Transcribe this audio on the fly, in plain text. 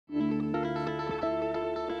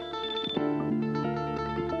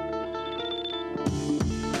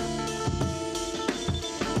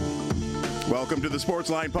Welcome to the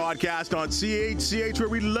Sportsline podcast on CHCH, where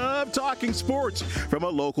we love talking sports from a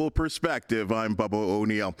local perspective. I'm Bubba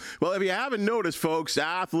O'Neill. Well, if you haven't noticed, folks,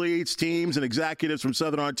 athletes, teams, and executives from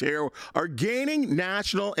Southern Ontario are gaining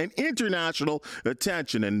national and international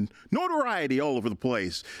attention and notoriety all over the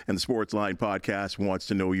place. And the Sportsline podcast wants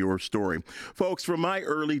to know your story. Folks, from my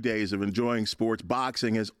early days of enjoying sports,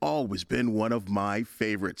 boxing has always been one of my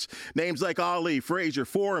favorites. Names like Ali, Frazier,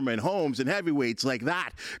 Foreman, Holmes, and heavyweights like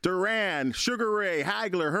that, Duran, Sugar Ray,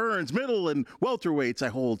 Hagler, Hearns, middle and welterweights I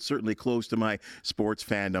hold certainly close to my sports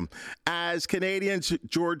fandom. As Canadians,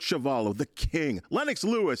 George Chuvalo, the king, Lennox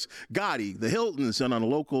Lewis, Gotti, the Hiltons, and on a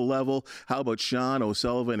local level, how about Sean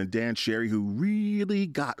O'Sullivan and Dan Sherry, who really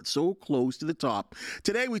got so close to the top.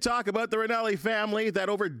 Today we talk about the Rannelli family that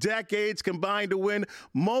over decades combined to win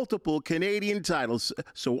multiple Canadian titles.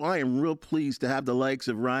 So I am real pleased to have the likes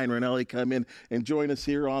of Ryan Rannelli come in and join us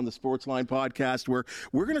here on the Sportsline podcast, where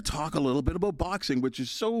we're going to talk a little bit about boxing, which is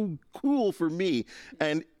so cool for me,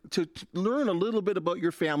 and to learn a little bit about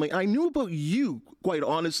your family. I knew about you, quite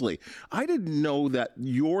honestly. I didn't know that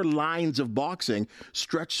your lines of boxing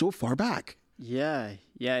stretch so far back. Yeah,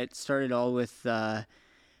 it started all with, I'll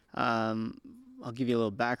give you a little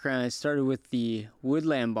background. I started with the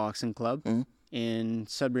Woodland Boxing Club in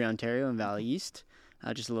Sudbury, Ontario, in Valley East,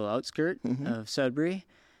 just a little outskirt of Sudbury.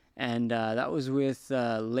 And that was with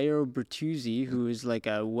Leo Bertuzzi, who is like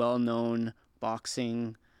a well-known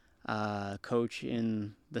boxing coach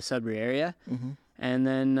in the Sudbury area. And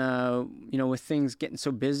then, with things getting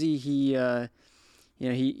so busy, he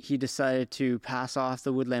decided to pass off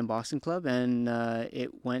the Woodland Boxing Club, and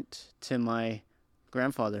it went to my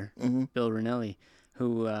grandfather, Bill Rannelli,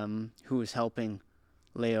 who was helping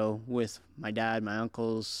Leo with my dad, my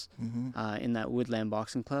uncles, in that Woodland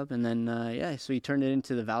Boxing Club. And then, so he turned it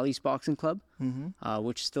into the Valley East Boxing Club,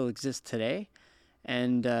 which still exists today.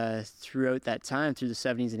 And throughout that time, through the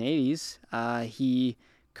 70s and 80s, he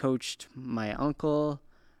coached my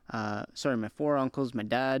my four uncles, my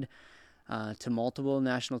dad, to multiple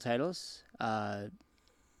national titles.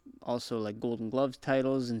 Also like Golden Gloves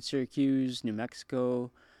titles in Syracuse, New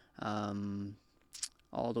Mexico,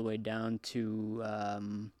 all the way down to,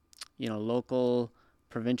 local,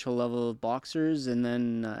 provincial level boxers, and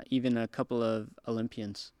then even a couple of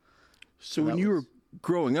Olympians. So when you were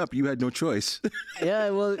growing up, you had no choice.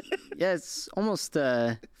 It's almost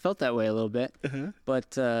felt that way a little bit.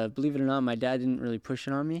 But believe it or not, my dad didn't really push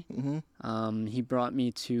it on me. He brought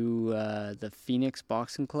me to the Phoenix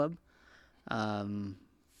Boxing Club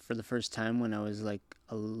for the first time when I was like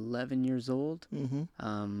 11 years old.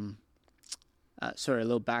 A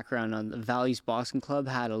little background on the Valley East Boxing Club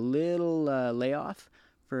had a little layoff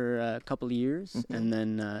for a couple of years, and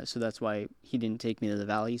then so that's why he didn't take me to the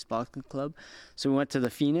Valley East Boxing Club. So we went to the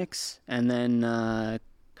Phoenix, and then I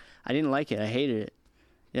didn't like it. I hated it.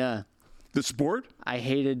 Yeah. The sport? I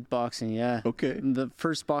hated boxing. Yeah. Okay. The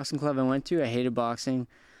first boxing club I went to, I hated boxing.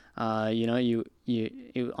 On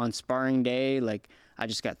sparring day, like I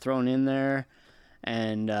just got thrown in there.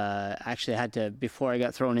 And actually, before I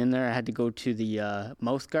got thrown in there, I had to go to the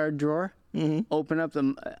mouth guard drawer, open up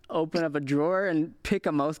a drawer and pick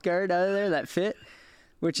a mouth guard out of there that fit,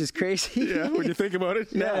 which is crazy. Yeah, when you think about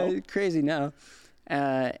it now. Yeah, crazy now.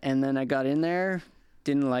 And then I got in there,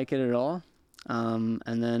 didn't like it at all, and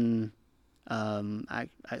then I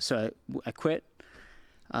quit.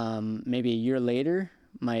 Maybe a year later,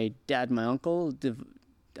 my dad and my uncle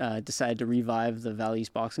decided to revive the Valley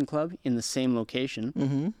East Boxing Club in the same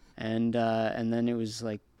location, and then it was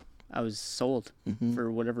like I was sold for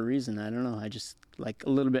whatever reason. I don't know. I just like a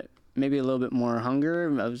little bit more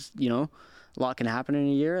hunger. I was, a lot can happen in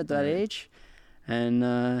a year at that age, and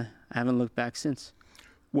I haven't looked back since.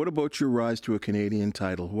 What about your rise to a Canadian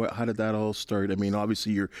title? How did that all start? I mean,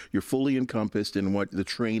 obviously you're fully encompassed in what the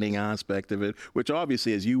training aspect of it, which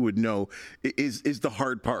obviously, as you would know, is the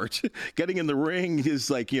hard part. Getting in the ring is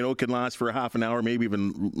like, can last for a half an hour, maybe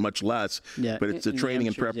even much less. Yeah, but it's a training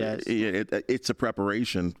and it's a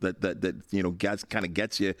preparation that kind of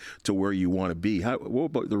gets you to where you want to be. What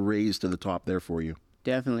about the raise to the top there for you?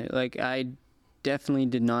 Definitely. Like I definitely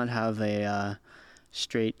did not have a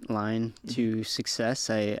straight line to success.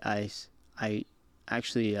 I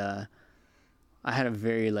actually I had a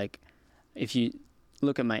very, like, if you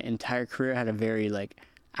look at my entire career, I had a very like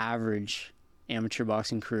average amateur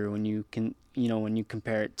boxing career when you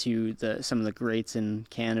compare it to some of the greats in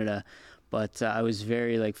Canada. But I was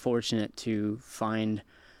very fortunate to find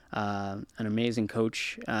an amazing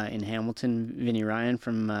coach in Hamilton, Vinny Ryan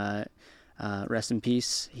from rest in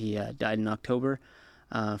peace. He died in October.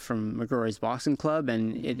 From McGrory's Boxing Club,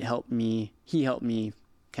 and he helped me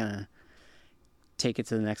kind of take it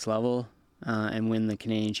to the next level. and win the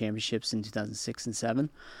Canadian Championships in 2006 and 7.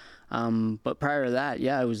 But prior to that,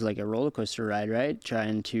 it was like a roller coaster ride, right?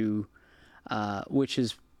 Trying to, which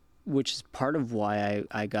is part of why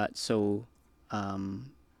I got so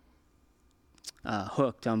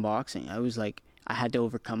hooked on boxing. I was like, I had to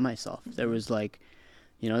overcome myself. There was like,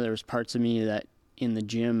 there was parts of me that in the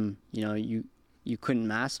gym, you couldn't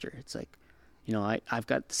master. It's like, I've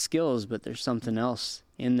got the skills, but there's something else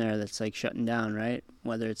in there that's like shutting down, right?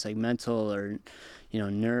 Whether it's like mental or,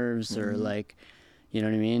 nerves or like, you know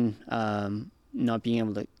what I mean? Not being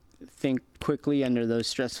able to think quickly under those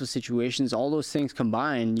stressful situations, all those things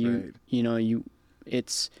combined,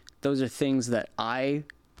 those are things that I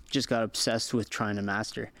just got obsessed with trying to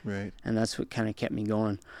master. Right. And that's what kind of kept me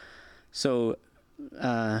going. So,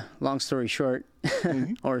 long story short,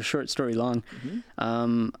 or short story long,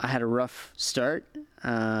 I had a rough start,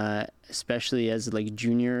 especially as like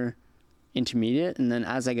junior intermediate. And then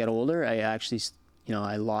as I got older, I actually,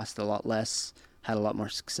 I lost a lot less, had a lot more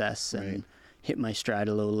success, and hit my stride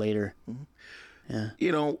a little later. Yeah.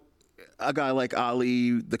 A guy like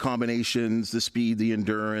Ali, the combinations, the speed, the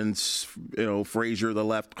endurance, Frazier, the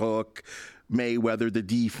left hook, Mayweather, the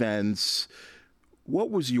defense.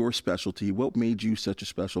 What was your specialty? What made you such a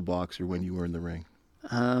special boxer when you were in the ring?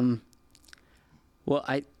 Well,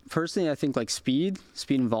 I think like speed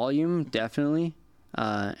and volume, definitely,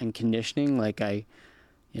 and conditioning. Like I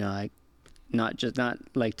not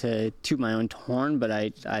like to toot my own horn, but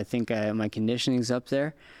I think my conditioning's up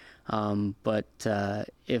there. But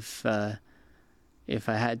if I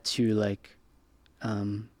had to like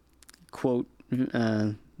quote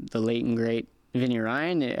the late and great Vinny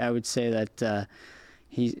Ryan, I would say that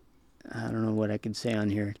I don't know what I can say on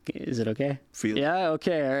here. Is it okay? Yeah,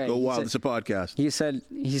 okay, all right. Go wild, it's a podcast. He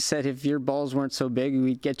said if your balls weren't so big,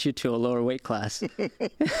 we'd get you to a lower weight class.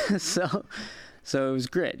 So it was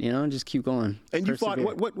grit, just keep going. And you fought,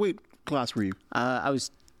 what weight class were you? I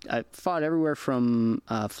fought everywhere from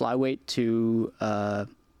flyweight to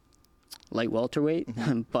light welterweight,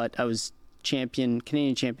 but I was Canadian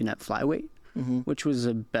champion at flyweight, which was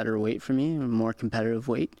a better weight for me, a more competitive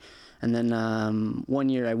weight. And then 1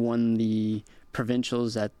 year I won the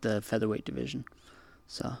provincials at the featherweight division.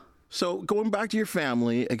 So going back to your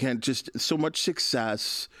family, again, just so much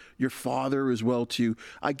success, your father as well too.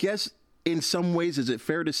 I guess in some ways, is it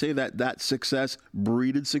fair to say that success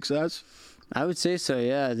breeded success? I would say so,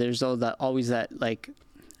 yeah. There's always that, like,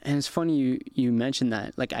 and it's funny you mentioned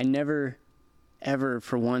that. Like, I never, ever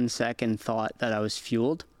for 1 second thought that I was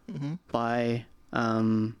fueled by,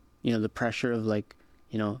 the pressure of, like,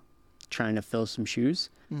 trying to fill some shoes.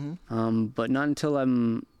 But not until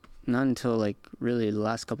like really the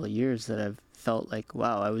last couple of years that I've felt like,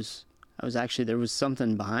 wow, I was actually, there was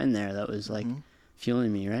something behind there that was like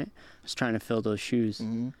fueling me, right? I was trying to fill those shoes.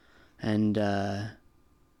 And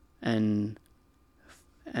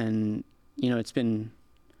it's been,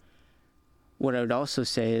 what I would also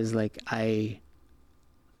say is like I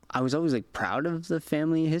was always like proud of the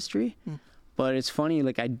family history, but it's funny,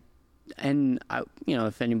 like I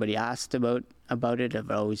if anybody asked about it, I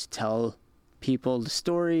would always tell people the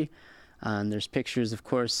story. There's pictures, of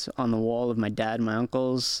course, on the wall of my dad and my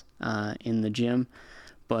uncles in the gym,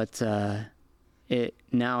 but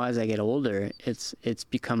now as I get older, it's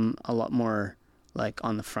become a lot more like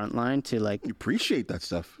on the front line to like you appreciate that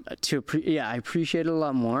stuff. I appreciate it a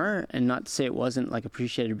lot more, and not to say it wasn't like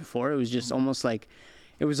appreciated before. It was just almost like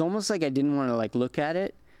I didn't want to like look at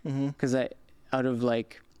it because out of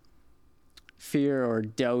like fear or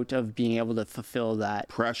doubt of being able to fulfill that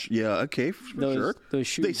pressure. Yeah, okay, for sure. Those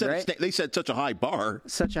shoes, they set such a high bar.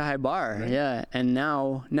 Right. Yeah. And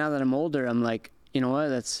now that I'm older, I'm like, you know what?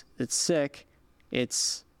 That's sick.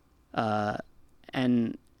 It's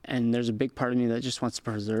and there's a big part of me that just wants to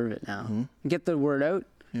preserve it now, get the word out,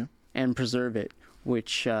 and preserve it.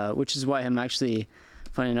 Which is why I'm actually,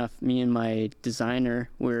 funny enough, me and my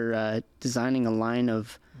designer, we're designing a line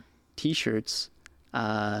of T-shirts.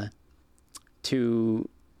 To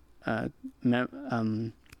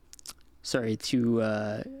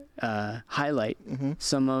highlight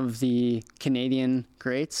some of the Canadian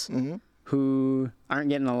greats who aren't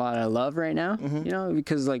getting a lot of love right now,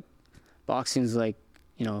 because like boxing's like,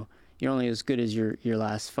 you're only as good as your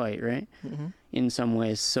last fight, right? In some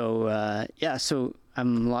ways. So so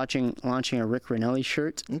I'm launching a Rick Rannelli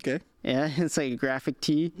shirt. Okay. Yeah, it's like a graphic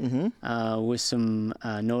tee with some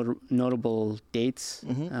notable dates.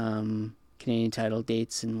 Canadian title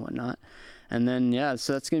dates and whatnot, and then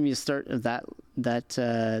so that's going to be the start of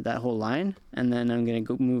that whole line, and then I'm going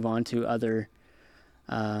to move on to other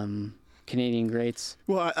Canadian greats.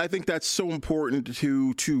 Well, I think that's so important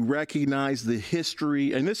to recognize the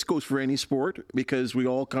history, and this goes for any sport because we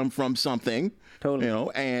all come from something, Totally. you know,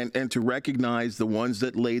 and to recognize the ones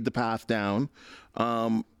that laid the path down.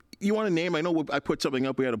 You want to name? I know I put something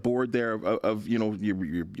up. We had a board there of you know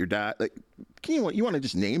your dad. Like, you want to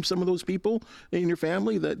just name some of those people in your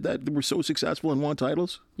family that were so successful and won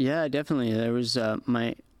titles? Yeah, definitely. There was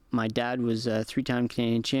my dad was a 3-time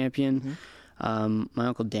Canadian champion. My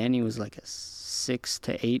uncle Danny was like a 6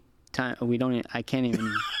 to 8 time. I can't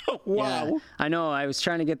even. Wow. Yeah, I know. I was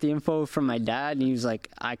trying to get the info from my dad, and he was like,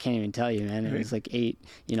 "I can't even tell you, man." It was like 8,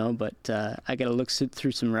 you know. But I got to look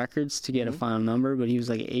through some records to get a final number. But he was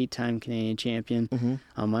like an 8-time Canadian champion.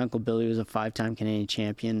 My uncle Billy was a 5-time Canadian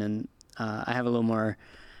champion, and I have a little more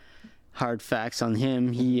hard facts on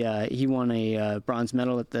him. He won a bronze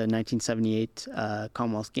medal at the 1978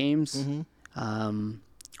 Commonwealth Games,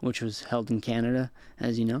 which was held in Canada,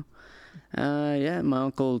 as you know. Yeah, my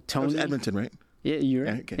uncle Tony. That was Edmonton, right? Yeah, you're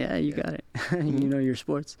right. Okay. Yeah, you got it. You know your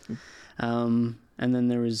sports. And then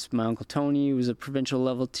there was my uncle Tony, who was a provincial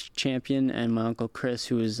level champion, and my uncle Chris,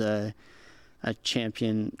 who was a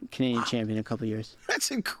champion, Canadian champion a couple years. That's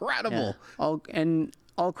incredible. Yeah.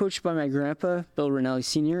 All coached by my grandpa, Bill Rannelli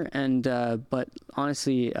Sr. And but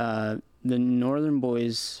honestly, the Northern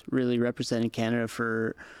boys really represented Canada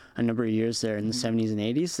for a number of years there in the 70s and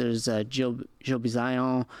 80s. There's Gilles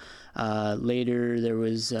Bizaillon. Later, there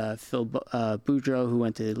was Phil Boudreau, who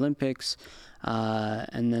went to the Olympics.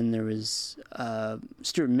 And then there was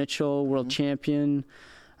Stuart Mitchell, world champion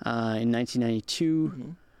in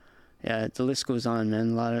 1992. Yeah, the list goes on,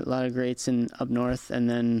 man. A lot of greats up north. And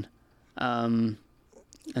then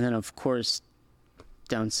of course,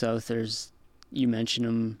 down south, there's, you mentioned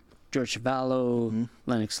them, George Chavallo,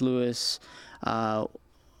 Lennox Lewis. A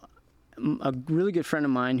really good friend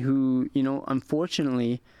of mine who, you know,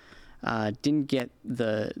 unfortunately didn't get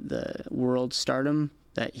the world stardom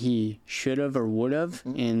that he should have or would have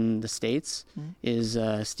in the States is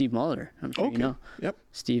Steve Molitor. I'm sure you know. Yep.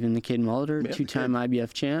 Steve and the Kid Molitor, 2-time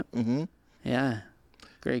IBF champ. Yeah,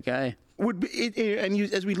 great guy.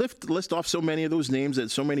 As we list off so many of those names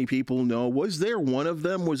that so many people know, was there one of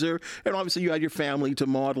them? Was there, and obviously you had your family to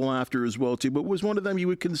model after as well too, but was one of them you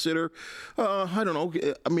would consider, I don't know,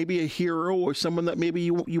 maybe a hero or someone that maybe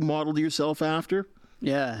you modeled yourself after?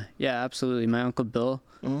 Yeah, absolutely. My uncle Bill,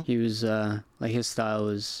 he was like, his style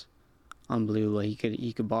was unbelievable.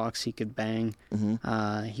 He could box, he could bang.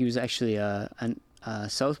 He was actually a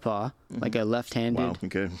southpaw, like a left-handed. Wow.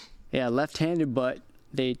 Okay. Yeah, left-handed, but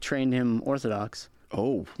they trained him orthodox.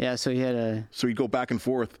 Oh. Yeah, so he had So he'd go back and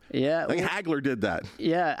forth. Yeah. Like Hagler did that.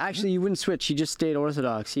 Yeah, actually, he wouldn't switch. He just stayed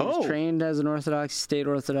orthodox. He was trained as an orthodox, stayed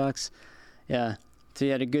orthodox. Yeah. So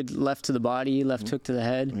he had a good left to the body, left hook to the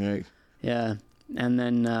head. Right. Yeah. And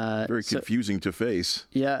then... very confusing to face.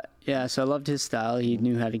 Yeah. So I loved his style. He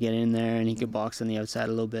knew how to get in there, and he could box on the outside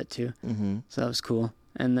a little bit, too. So that was cool.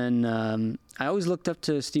 And then I always looked up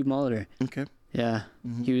to Steve Molitor. Okay. Yeah.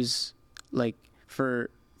 He was, like... For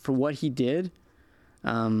what he did,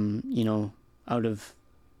 you know,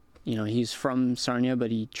 he's from Sarnia,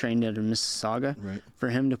 but he trained out of Mississauga. Right. For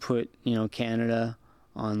him to put, you know, Canada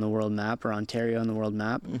on the world map, or Ontario on the world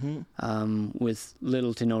map, with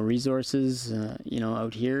little to no resources, you know,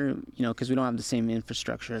 out here, you know, because we don't have the same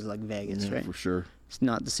infrastructure as like Vegas, right? For sure. It's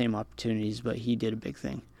not the same opportunities, but he did a big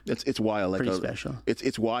thing. It's why I like pretty special.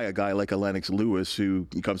 It's why a guy like a Lennox Lewis, who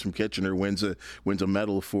comes from Kitchener, wins a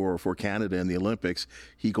medal for Canada in the Olympics.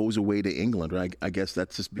 He goes away to England, right? I guess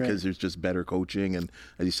that's just because there's just better coaching and,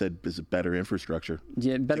 as you said, there's a better infrastructure.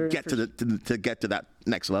 Yeah, better to get to that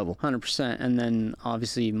next level. 100%, and then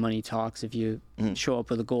obviously money talks. If you show up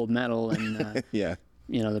with a gold medal, and yeah,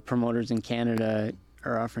 you know, the promoters in Canada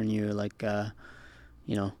are offering you like.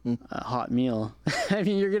 You know, a hot meal. I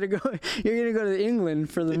mean, you're gonna go to England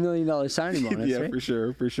for the $1 million signing bonus, yeah, right? for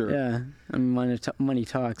sure. Yeah, I mean, money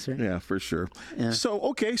talks, right? Yeah, for sure. Yeah.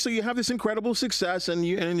 So you have this incredible success and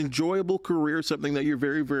an enjoyable career, something that you're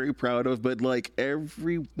very, very proud of. But like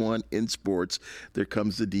everyone in sports, there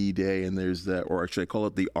comes the D-Day, and there's that, or should I call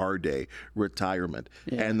it the R-Day, retirement,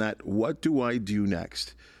 and that. What do I do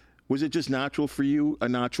next? Was it just natural for you, a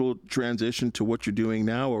natural transition to what you're doing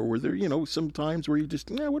now, or were there, you know, some times where you just,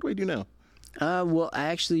 what do I do now? Well, I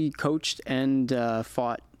actually coached and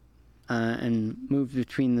fought and moved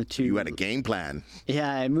between the two. You had a game plan.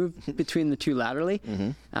 Yeah, I moved between the two laterally,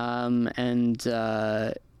 and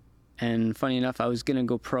funny enough, I was gonna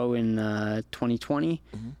go pro in 2020,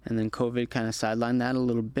 and then COVID kind of sidelined that a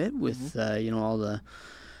little bit with you know,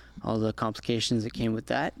 all the complications that came with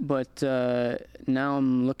that. But now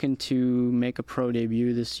I'm looking to make a pro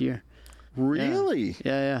debut this year. Really?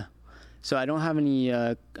 Yeah. So I don't have any.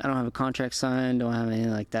 I don't have a contract signed. Don't have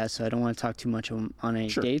anything like that. So I don't want to talk too much on any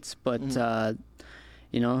dates. But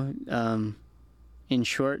you know, in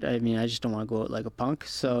short, I mean, I just don't want to go out like a punk.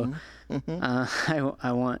 So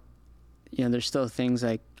I want, you know, there's still things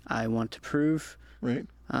like I want to prove. Right.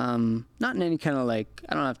 Not in any kind of like,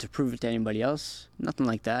 I don't have to prove it to anybody else. Nothing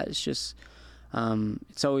like that. It's just,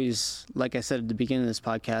 it's always, like I said at the beginning of this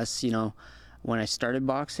podcast, you know, when I started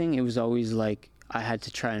boxing, it was always like I had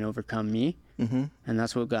to try and overcome me. And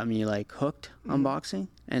that's what got me like hooked on boxing.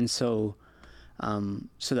 And so,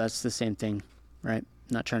 so that's the same thing, right?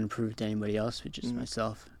 Not trying to prove it to anybody else, but just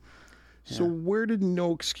myself. So where did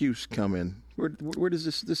No Excuse come in? Where does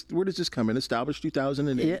this come in? Established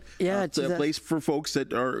 2008. Yeah, it's a place for folks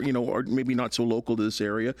that are, you know, are maybe not so local to this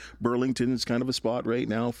area. Burlington is kind of a spot right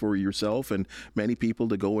now for yourself and many people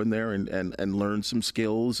to go in there and learn some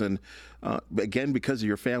skills. And again, because of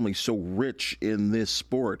your family so rich in this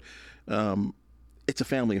sport, it's a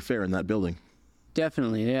family affair in that building.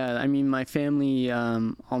 Definitely, yeah. I mean, my family,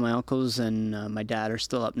 all my uncles and my dad are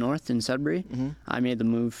still up north in Sudbury. I made the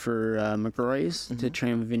move for McRoy's to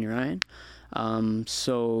train with Vinny Ryan.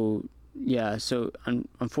 So, yeah, so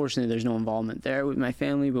unfortunately there's no involvement there with my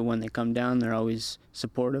family, but when they come down, they're always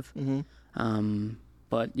supportive.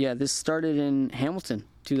 But, yeah, this started in Hamilton,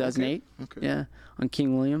 2008. Okay. Yeah, on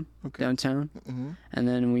King William, downtown. And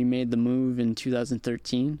then we made the move in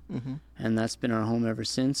 2013, and that's been our home ever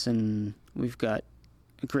since. And we've got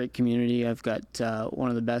a great community. I've got one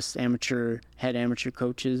of the best head amateur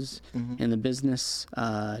coaches in the business,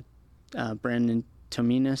 Brandon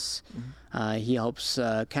Tominas. He helps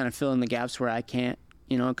kind of fill in the gaps where I can't,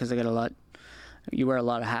 you know, because I got you wear a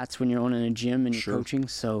lot of hats when you're owning a gym and you're coaching.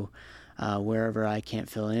 So wherever I can't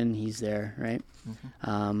fill in, he's there, right?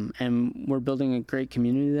 And we're building a great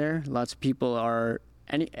community there. Lots of people are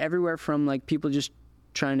everywhere from like people just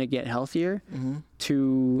trying to get healthier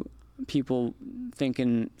to people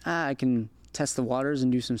thinking, I can test the waters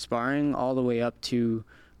and do some sparring, all the way up to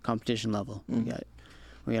competition level. We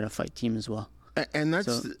got a fight team as well. And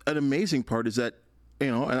that's an amazing part is that, you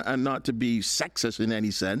know, and not to be sexist in any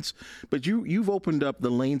sense, but you've opened up the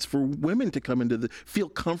lanes for women to come feel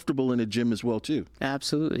comfortable in a gym as well too.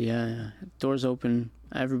 Absolutely, yeah. Doors open,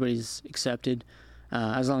 everybody's accepted,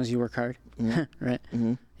 as long as you work hard, right?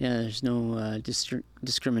 Yeah, there's no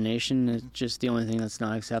discrimination. It's just the only thing that's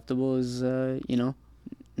not acceptable is, you know,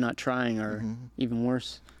 not trying or even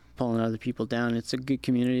worse, pulling other people down. It's a good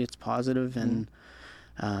community. It's positive, and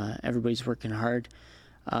everybody's working hard.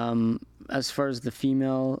 As far as the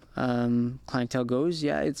female clientele goes,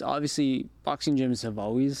 yeah, it's obviously boxing gyms have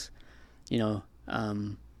always, you know,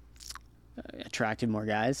 attracted more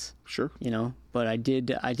guys. Sure. You know, but I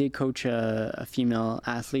did coach a female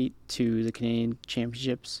athlete to the Canadian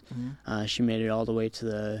Championships. She made it all the way to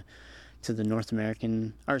the North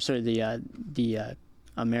American, the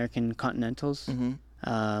American Continentals. In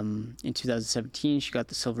 2017, she got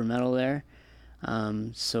the silver medal there.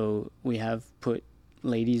 So we have put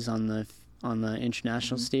ladies on the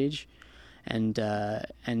international stage, and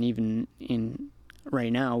even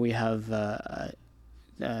right now we have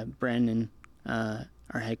Brandon,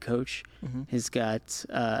 our head coach, has got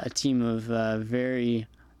a team of very,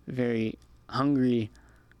 very hungry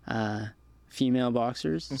female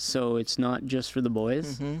boxers. So it's not just for the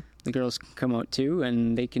boys. The girls can come out too,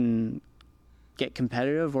 and they can get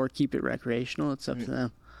competitive or keep it recreational. It's up to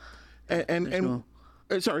them. And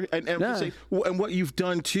what you've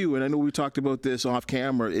done too, and I know we talked about this off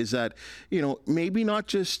camera, is that, you know, maybe not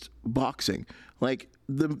just boxing, like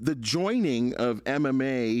the joining of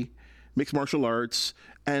MMA, mixed martial arts,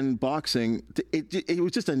 and boxing, it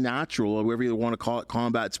was just a natural, or whatever you want to call it,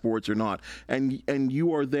 combat sports or not. And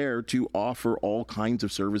you are there to offer all kinds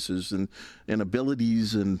of services and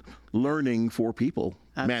abilities and learning for people,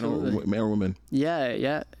 man or woman.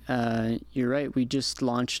 Yeah. You're right. We just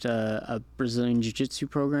launched a Brazilian Jiu-Jitsu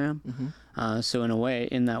program. So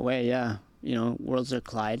in that way, yeah, you know, worlds are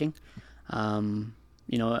colliding.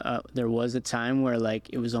 You know, there was a time where like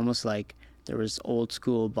it was almost like there was old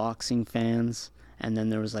school boxing fans, and then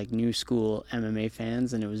there was like new school MMA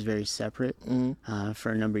fans, and it was very separate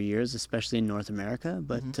for a number of years, especially in North America.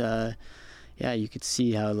 But yeah, you could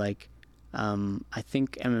see how like I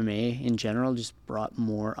think MMA in general just brought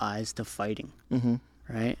more eyes to fighting,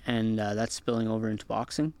 right? And that's spilling over into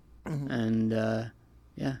boxing. And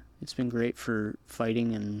yeah, it's been great for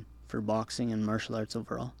fighting and for boxing and martial arts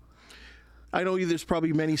overall. I know there's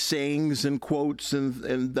probably many sayings and quotes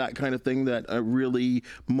and that kind of thing that really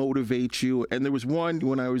motivate you. And there was one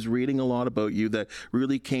when I was reading a lot about you that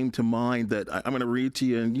really came to mind that I'm going to read to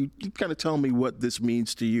you, and you kind of tell me what this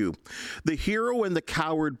means to you. The hero and the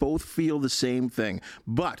coward both feel the same thing,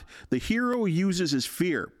 but the hero uses his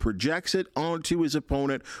fear, projects it onto his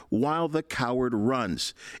opponent while the coward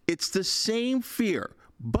runs. It's the same fear,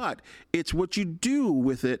 but it's what you do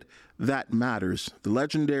with it that matters. The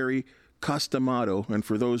legendary Cus D'Amato, and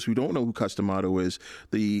for those who don't know who Cus D'Amato is,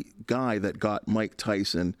 the guy that got Mike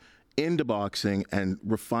Tyson into boxing and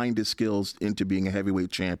refined his skills into being a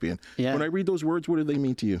heavyweight champion. Yeah. When I read those words, what do they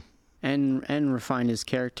mean to you? And refined his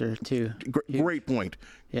character too. Great point.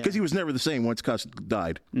 Because he was never the same once Cus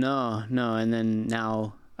died. No. And then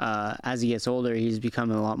now, as he gets older, he's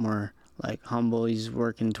becoming a lot more like humble. He's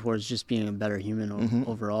working towards just being a better human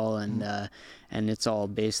overall, and it's all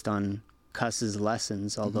based on Cus's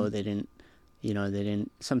lessons, although they didn't.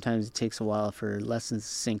 Sometimes it takes a while for lessons to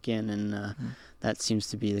sink in, and that seems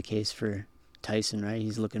to be the case for Tyson, right?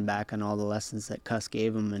 He's looking back on all the lessons that Cus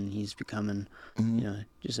gave him, and he's becoming,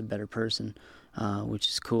 just a better person, which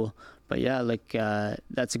is cool. But yeah,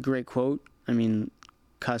 that's a great quote. I mean,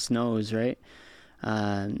 Cus knows, right?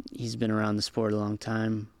 He's been around the sport a long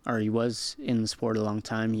time, or he was in the sport a long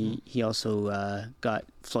time. He also got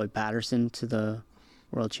Floyd Patterson to the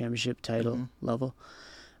World Championship title level.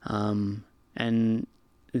 And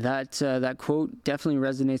that quote definitely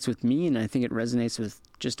resonates with me, and I think it resonates with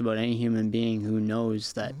just about any human being who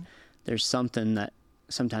knows that there's something that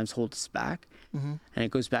sometimes holds us back. And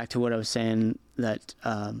it goes back to what I was saying that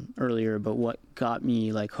earlier about what got me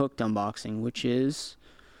hooked on boxing, which is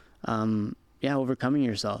overcoming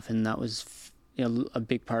yourself. And that was a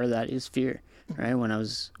big part of that is fear, right? When I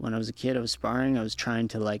was a kid, I was sparring, I was trying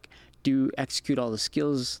to execute all the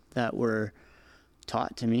skills that were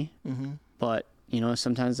taught to me, but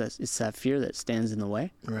sometimes it's that fear that stands in the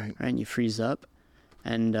way, right? And you freeze up,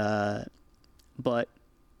 and but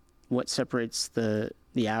what separates the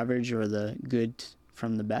average or the good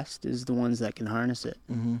from the best is the ones that can harness it,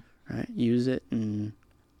 right? Use it and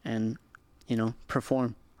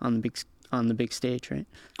perform on the big stage, right?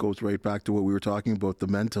 Goes right back to what we were talking about, the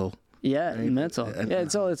mental. Yeah, right? Mental.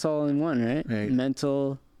 It's all in one, right?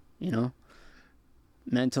 Mental,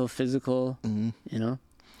 mental, physical,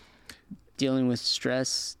 dealing with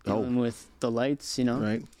stress, dealing with the lights,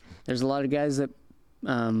 Right. There's a lot of guys that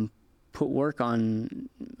put work on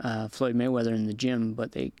Floyd Mayweather in the gym,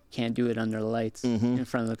 but they can't do it under the lights in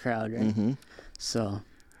front of the crowd, right? So,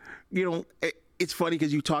 it's funny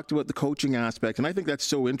because you talked about the coaching aspect, and I think that's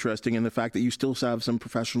so interesting, and the fact that you still have some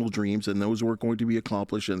professional dreams, and those were going to be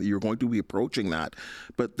accomplished, and you're going to be approaching that.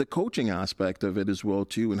 But the coaching aspect of it as well,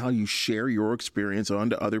 too, and how you share your experience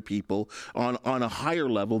onto other people on a higher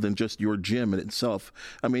level than just your gym in itself.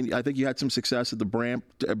 I mean, I think you had some success at the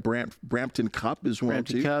Brampton Cup as well,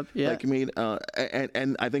 Brampton too. Cup, yeah.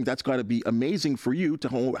 And I think that's got to be amazing for you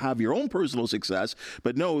to have your own personal success,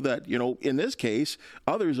 but know that, in this case,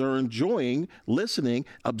 others are enjoying listening,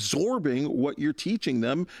 absorbing what you're teaching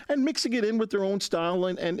them, and mixing it in with their own style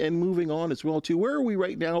and moving on as well too. Where are we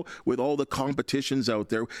right now with all the competitions out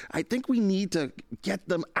there? I think we need to get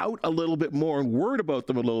them out a little bit more and word about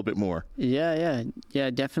them a little bit more. Yeah,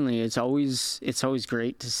 definitely. It's always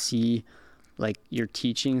great to see your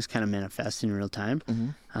teachings kind of manifest in real time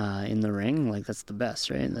in the ring. That's the best,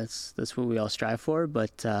 right? That's what we all strive for.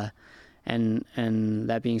 But and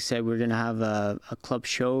that being said, we're gonna have a club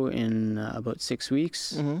show in about 6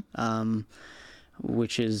 weeks,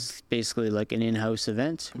 which is basically like an in-house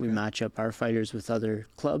event. Okay. We match up our fighters with other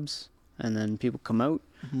clubs, and then people come out.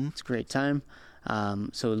 It's a great time.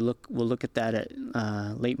 So we'll look at that at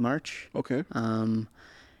late March. Okay.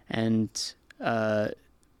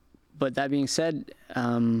 But that being said,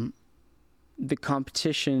 the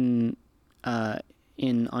competition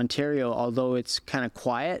in Ontario, although it's kind of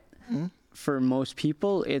quiet for most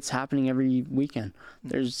people, it's happening every weekend.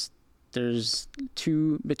 There's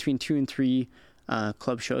between 2 and 3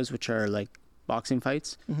 club shows, which are like boxing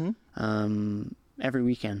fights, every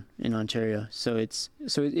weekend in Ontario. So it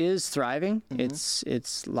is thriving. It's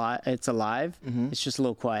alive. It's just a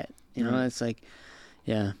little quiet. It's like,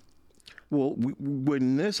 yeah. Well,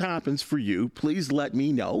 when this happens for you, please let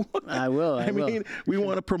me know. I will. I mean, we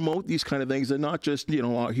want to promote these kind of things, and not just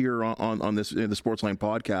here on this in the Sportsline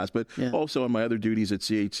podcast, but also on my other duties at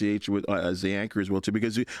CHCH as the anchor as well too.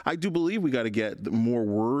 Because I do believe we got to get more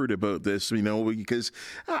word about this, because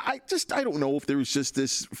I don't know if there's just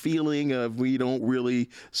this feeling of we don't really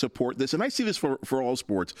support this, and I see this for all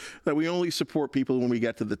sports, that we only support people when we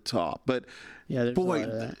get to the top. But yeah, there's a lot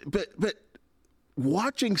of that. But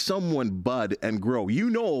watching someone bud and grow, you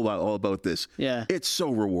know all about this. Yeah. It's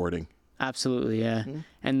so rewarding. Absolutely, yeah.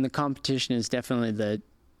 And the competition is definitely the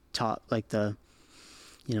top, like the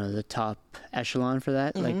top echelon for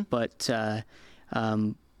that. Like, but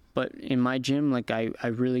in my gym, like I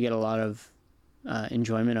really get a lot of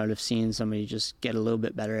enjoyment out of seeing somebody just get a little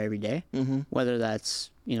bit better every day, whether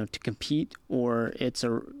that's, to compete or it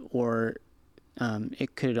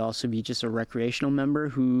could also be just a recreational member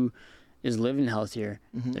who is living healthier.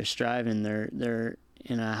 They're striving, they're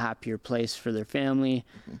in a happier place for their family.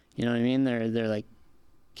 You know what I mean? They're like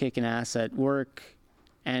kicking ass at work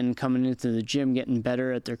and coming into the gym getting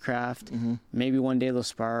better at their craft. Maybe one day they'll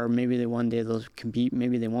spar, maybe one day they'll compete,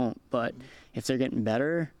 maybe they won't. But if they're getting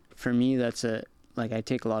better, for me, that's I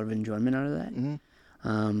take a lot of enjoyment out of that.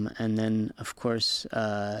 And then, of course,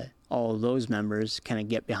 all of those members kind of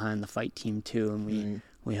get behind the fight team too, and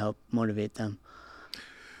we help motivate them.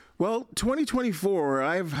 Well, 2024,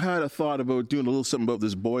 I've had a thought about doing a little something about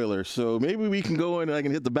this boiler, so maybe we can go in and I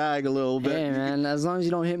can hit the bag a little bit. Hey, man, as long as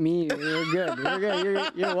you don't hit me, you're good. You're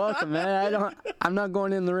good. You're welcome, man. I'm not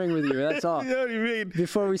going in the ring with you. That's all. You know what you mean?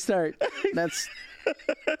 Before we start,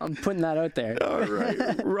 I'm putting that out there. All right.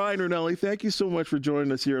 Ryan Rannelli, thank you so much for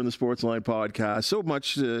joining us here on the Sportsline podcast. So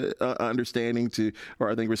much understanding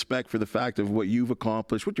I think respect for the fact of what you've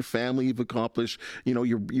accomplished, what your family you've accomplished.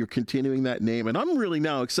 You're continuing that name. And I'm really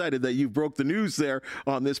now excited that you broke the news there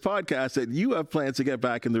on this podcast that you have plans to get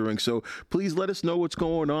back in the ring. So please let us know what's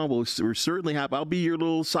going on. We're certainly happy. I'll be your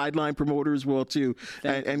little sideline promoter as well, too.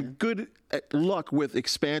 And good luck with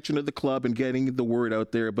expansion of the club and getting the word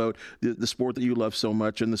out there about the sport that you love so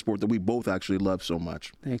much and the sport that we both actually love so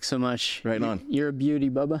much. Thanks so much. Right on. You're a beauty,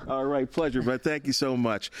 Bubba. All right. Pleasure, bud. Thank you so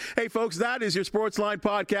much. Hey, folks, that is your Sportsline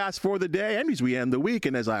podcast for the day. And as we end the week,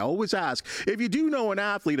 and as I always ask, if you do know an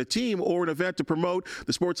athlete, a team, or an event to promote,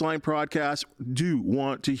 the Sportsline podcast do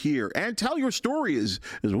want to hear and tell your story as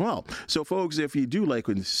well. So, folks, if you do like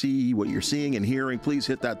and see what you're seeing and hearing, please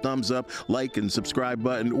hit that thumbs up, like, and subscribe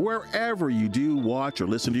button wherever you do watch or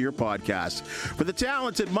listen to your podcast. For the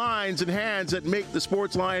talented minds and hands that make the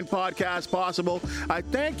Sportsline podcast possible, I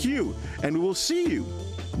thank you, and we will see you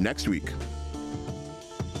next week.